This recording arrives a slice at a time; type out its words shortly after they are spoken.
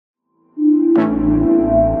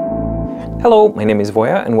Hello, my name is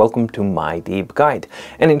Voya and welcome to My Deep Guide.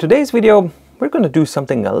 And in today's video, we're going to do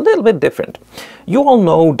something a little bit different. You all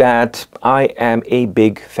know that I am a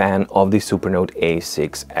big fan of the Supernote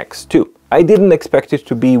A6X2. I didn't expect it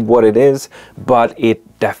to be what it is, but it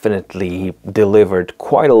definitely delivered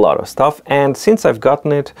quite a lot of stuff. And since I've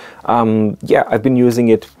gotten it, I've been using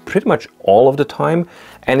it pretty much all of the time.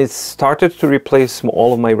 And it's started to replace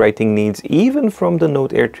all of my writing needs, even from the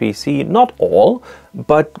Note Air 3C. Not all,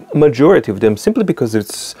 but majority of them, simply because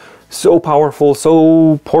it's so powerful,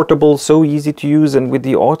 so portable, so easy to use, and with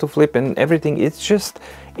the auto flip and everything, it's just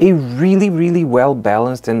a really well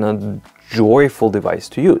balanced and a joyful device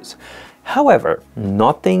to use. However,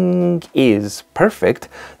 nothing is perfect,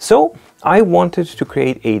 so I wanted to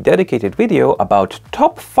create a dedicated video about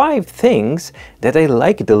top 5 things that I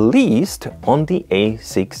like the least on the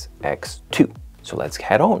A6X2. So let's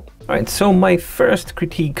head on. Alright, so my first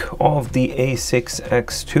critique of the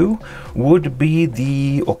A6X2 would be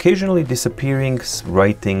the occasionally disappearing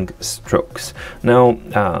writing strokes. Now,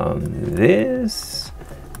 this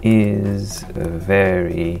is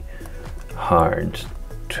very hard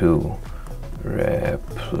to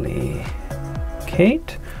replicate,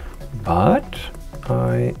 but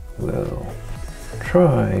I will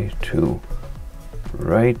try to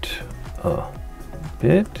write a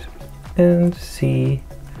bit and see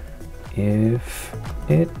if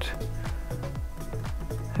it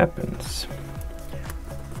happens.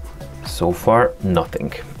 So far,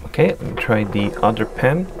 nothing. Okay, let me try the other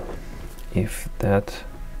pen. If that...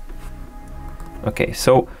 Okay,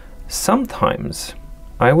 so sometimes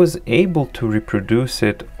I was able to reproduce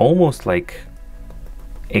it almost like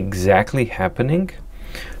exactly happening,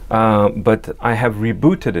 but I have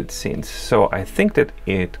rebooted it since, so I think that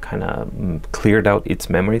it kind of cleared out its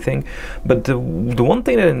memory thing. But the one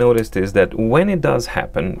thing that I noticed is that when it does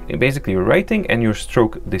happen, basically you're writing and your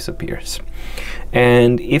stroke disappears.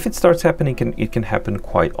 And if it starts happening, it can happen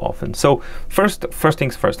quite often. So first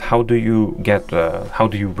things first, how do you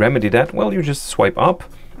remedy that? Well, you just swipe up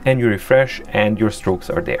and you refresh and your strokes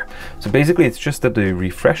are there. So basically it's just that the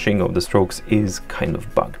refreshing of the strokes is kind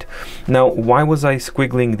of bugged. Now, why was I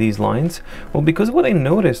squiggling these lines? Well, because what I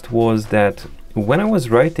noticed was that when I was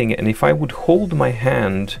writing, and if I would hold my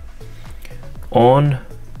hand on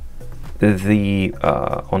the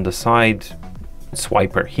side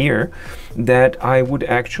swiper here, that I would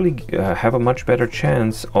actually have a much better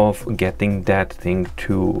chance of getting that thing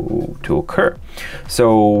to occur.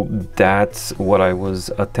 So that's what I was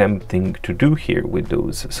attempting to do here with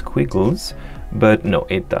those squiggles, but no,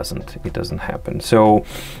 it doesn't happen. So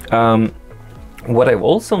what I've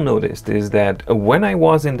also noticed is that when I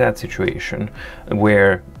was in that situation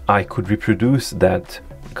where I could reproduce that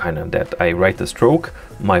that I write a stroke,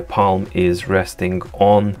 my palm is resting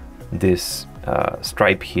on this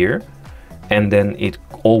stripe here, and then it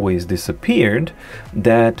always disappeared,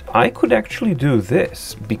 that I could actually do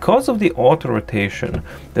this because of the auto rotation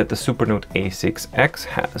that the Supernote A6X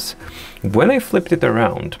has. When I flipped it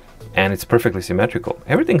around, and it's perfectly symmetrical,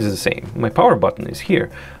 everything's the same. My power button is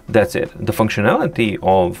here, that's it. The functionality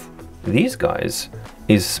of these guys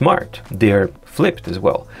is smart, they're flipped as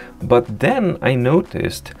well. But then I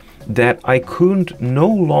noticed that I could no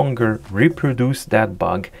longer reproduce that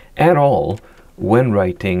bug at all when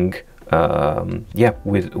writing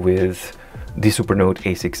with the Supernote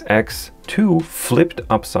A6X2 flipped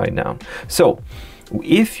upside down. So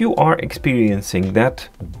if you are experiencing that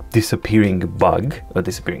disappearing bug, a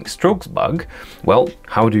disappearing strokes bug, well,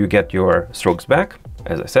 how do you get your strokes back?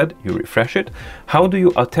 As I said, you refresh it. How do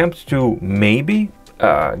you attempt to maybe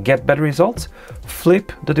get better results?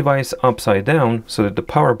 Flip the device upside down so that the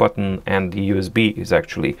power button and the USB is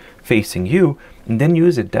actually facing you, and then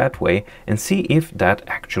use it that way and see if that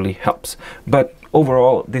actually helps. But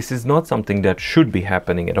overall, this is not something that should be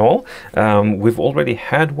happening at all. We've already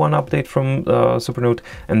had one update from Supernote,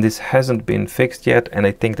 and this hasn't been fixed yet, and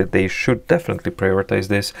I think that they should definitely prioritize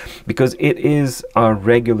this because it is a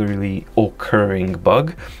regularly occurring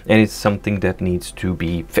bug and it's something that needs to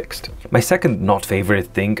be fixed. My second not favorite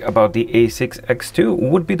thing about the A6X2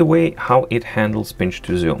 would be the way how it handles pinch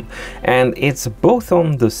to zoom, and it's both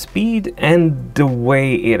on the speed and the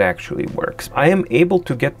way it actually works. I am able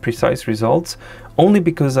to get precise results only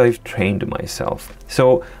because I've trained myself.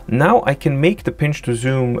 So now I can make the pinch to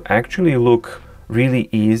zoom actually look really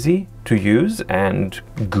easy to use and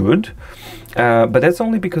good, but that's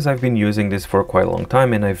only because I've been using this for quite a long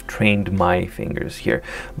time and I've trained my fingers here.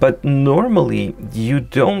 But normally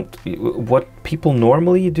what people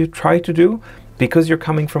normally try to do, because you're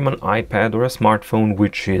coming from an iPad or a smartphone,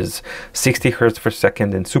 which is 60 Hz per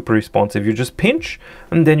second and super responsive, you just pinch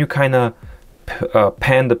and then you kind of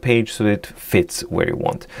pan the page so it fits where you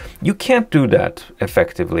want. You can't do that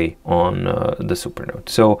effectively on the Supernote.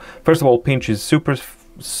 So first of all, pinch is super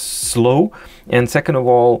slow, and second of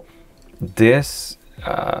all, this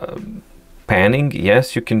panning,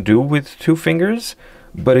 yes, you can do with 2 fingers,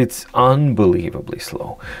 but it's unbelievably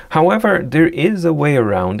slow. However, there is a way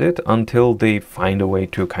around it until they find a way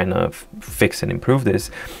to kind of fix and improve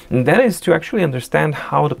this. And that is to actually understand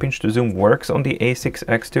how the pinch to zoom works on the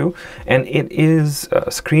A6X2. And it is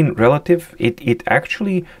screen relative. It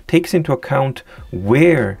actually takes into account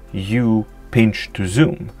where you pinch to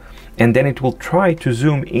zoom. And then it will try to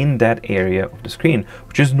zoom in that area of the screen,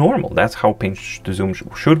 which is normal. That's how pinch to zoom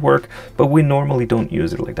should work, but we normally don't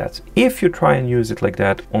use it like that. So if you try and use it like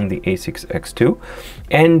that on the A6X2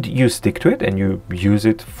 and you stick to it and you use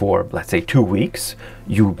it for, let's say, 2 weeks,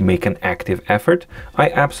 you make an active effort, I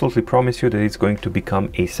absolutely promise you that it's going to become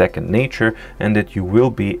a second nature and that you will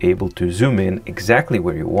be able to zoom in exactly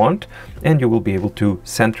where you want, and you will be able to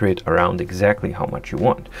center it around exactly how much you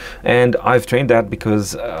want. And I've trained that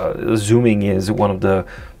because zooming is one of the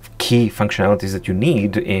key functionalities that you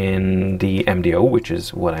need in the MDO, which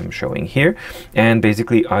is what I'm showing here. And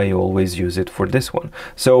basically I always use it for this one.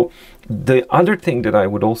 So the other thing that I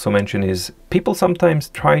would also mention is people sometimes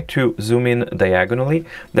try to zoom in diagonally.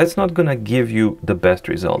 That's not going to give you the best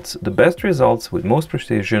results. The best results with most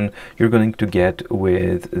precision you're going to get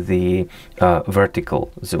with the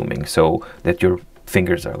vertical zooming, so that your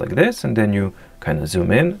fingers are like this and then you kind of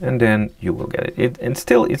zoom in and then you will get it. And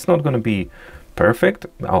still it's not going to be perfect.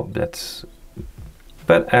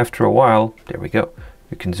 But after a while, there we go.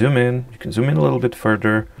 You can zoom in a little bit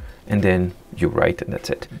further, and then you write, and that's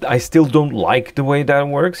it. I still don't like the way that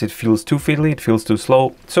works. It feels too fiddly, it feels too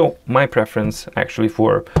slow. So my preference actually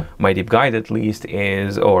for my deep guide at least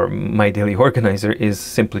is, or my daily organizer, is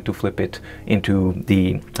simply to flip it into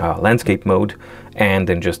the landscape mode and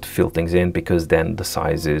then just fill things in, because then the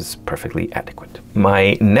size is perfectly adequate.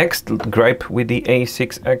 My next gripe with the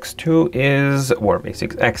A6X2 is, or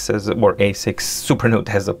A6X, or A6 Supernote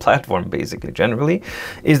as a platform basically generally,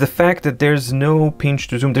 is the fact that there's no pinch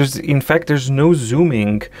to zoom. In fact, there's no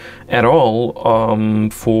zooming at all on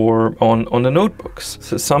the notebooks.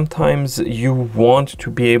 So sometimes you want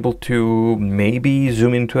to be able to maybe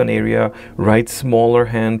zoom into an area, write smaller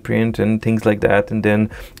handprint and things like that, and then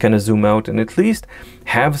kind of zoom out and at least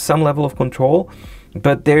have some level of control,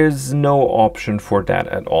 but there's no option for that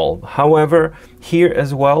at all. However, here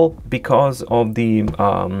as well, because of the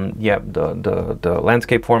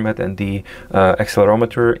landscape format and the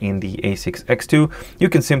accelerometer in the A6X2, you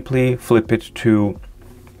can simply flip it to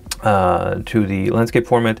the landscape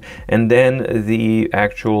format, and then the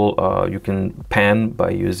actual you can pan by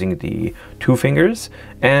using the 2 fingers,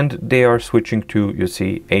 and they are switching to, you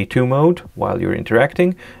see, A2 mode while you're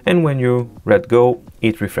interacting, and when you let go,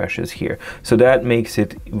 it refreshes here. So that makes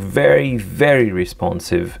it very, very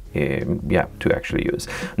responsive to actually use.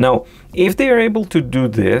 Now, if they are able to do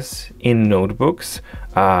this in notebooks,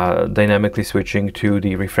 dynamically switching to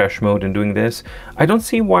the refresh mode and doing this, I don't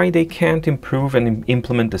see why they can't improve and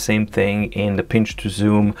implement the same thing in the pinch to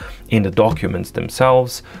zoom in the documents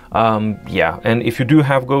themselves. And if you do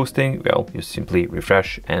have ghosting, well, you simply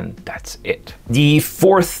refresh and that's it. The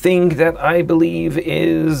fourth thing that I believe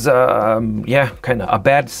is kind of a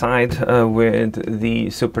bad side with the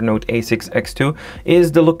Supernote A6X2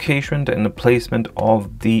 is the location and the placement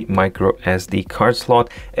of the micro SD card slot,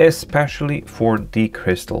 especially for the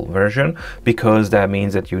crystal version, because that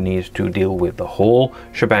means that you need to deal with the whole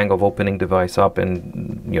shebang of opening device up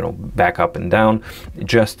and, you know, back up and down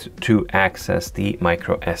just to access the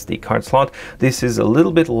micro SD card slot. This is a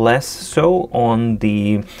little bit less so on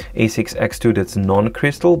the A6X2 that's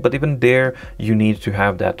non-crystal, but even there you need to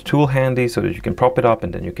have that tool handy so that you can prop it up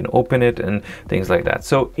and then you can open it and things like that.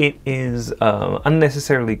 So it is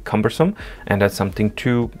unnecessarily cumbersome, and that's something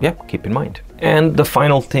to keep in mind. And the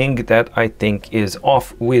final thing that I think is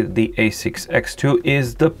off with the A6X2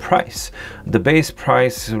 is the price. The base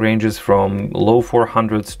price ranges from low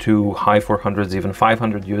 400s to high 400s, even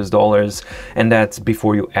 $500 US, and that's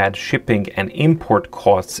before you add shipping and import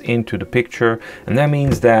costs into the picture. And that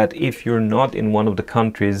means that if you're not in one of the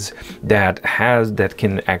countries that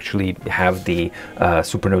can actually have the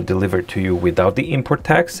Supernote delivered to you without the import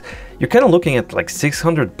tax, you're kind of looking at like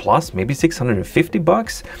 600 plus, maybe 650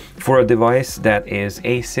 bucks for a device that is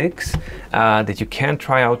A6 that you can't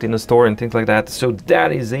try out in a store and things like that. So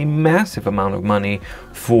that is a massive amount of money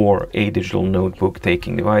for a digital notebook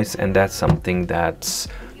taking device, and that's something that's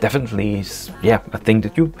definitely is, yeah, a thing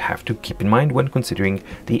that you have to keep in mind when considering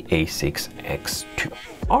the A6X2.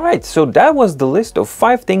 Alright, so that was the list of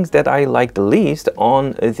 5 things that I like the least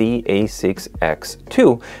on the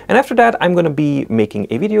A6X2. And after that, I'm going to be making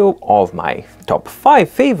a video of my top 5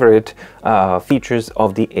 favorite features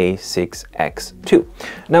of the A6X2.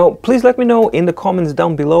 Now, please let me know in the comments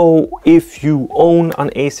down below if you own an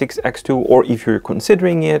A6X2 or if you're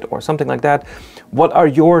considering it or something like that. What are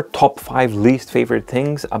your top 5 least favorite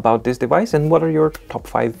things about this device, and what are your top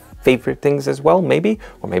 5 favorite things as well, maybe?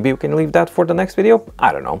 Or maybe you can leave that for the next video.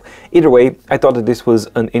 I don't know. Either way, I thought that this was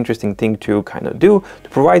an interesting thing to kind of do, to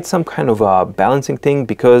provide some kind of a balancing thing,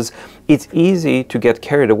 because it's easy to get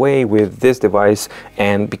carried away with this device,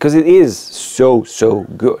 and because it is so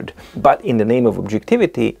good. But in the name of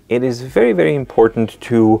objectivity, it is very important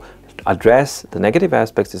to address the negative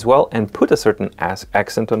aspects as well and put a certain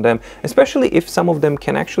accent on them, especially if some of them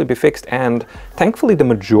can actually be fixed. And thankfully the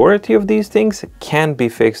majority of these things can be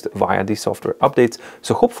fixed via the software updates,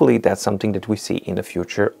 so hopefully that's something that we see in the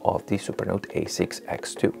future of the Supernote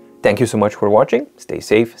A6X2. Thank you so much for watching, stay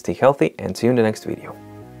safe, stay healthy, and see you in the next video.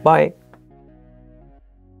 Bye!